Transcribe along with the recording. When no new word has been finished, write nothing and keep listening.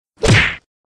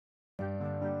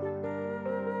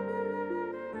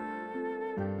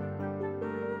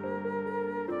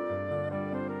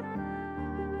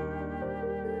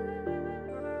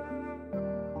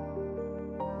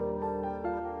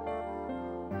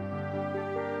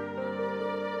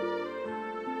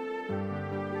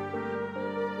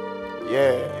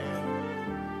Yeah.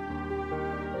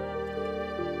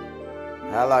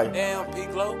 I like. Damn,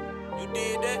 P-Glow, you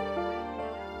did that?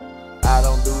 I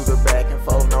don't do the back and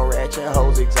forth, no ratchet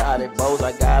hoes, exotic bows.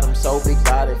 I got them so big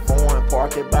body, foreign,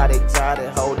 park it by the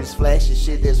exotic hoe. This flashy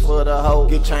shit, that's for the hoe.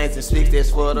 Get chains and sticks, that's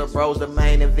for the bros. The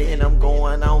main event I'm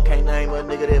going on. Can't name a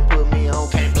nigga that put me on.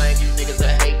 Can't blame you niggas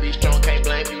that hate me strong. Can't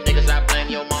blame you niggas, I blame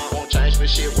your mom. Won't change for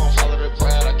shit, won't follow the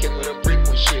crowd. I kept with a brick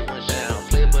when shit went down.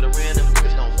 Play but a random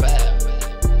niggas gon' foul.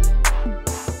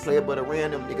 Play but a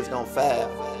random niggas gon' foul.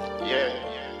 Yeah.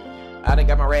 I done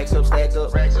got my racks up, stacked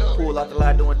up. Pull out the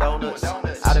lot doing donuts. I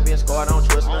done been scarred, I don't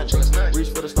trust nothing. Reach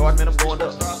for the stars, man, I'm going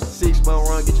up. 6 month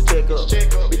run, get your check up.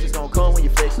 Bitches gon' come when you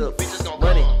flex up.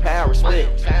 Money, power,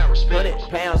 respect. 100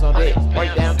 pounds on deck.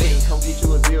 Break down king, come get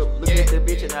you a zip. Look at the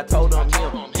bitch and I told her I'm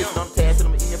him. Kissing, I'm tassing,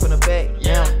 I'm eating from the back.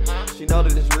 Now, she know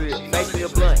that it's real. Make me a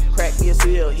blunt, crack me a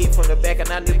seal. Hit from the back and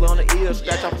I nibble on the ear.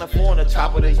 Scratch off on the floor on the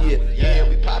top of the year. Yeah,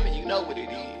 we poppin', you know what it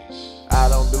is. I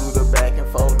don't do the back and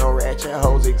forth, no ratchet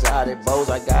hoes, exotic bows.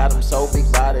 I got them so big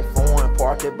body, foreign,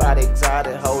 park it by the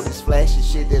exotic hoe. This flashy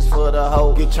shit, that's for the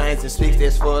hoe. Get chains and sticks,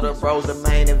 that's for the bros. The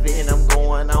main event I'm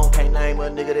going on. Can't name a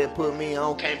nigga that put me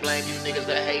on. Can't blame you niggas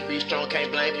that hate me strong.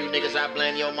 Can't blame you niggas, I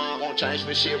blame your mom. Won't change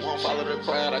for shit, won't follow the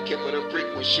crowd. I kept with a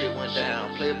brick when shit went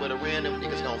down. Play but a random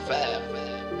niggas gon' foul.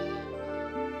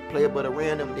 Play but a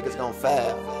random niggas gon'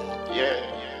 foul. Yeah.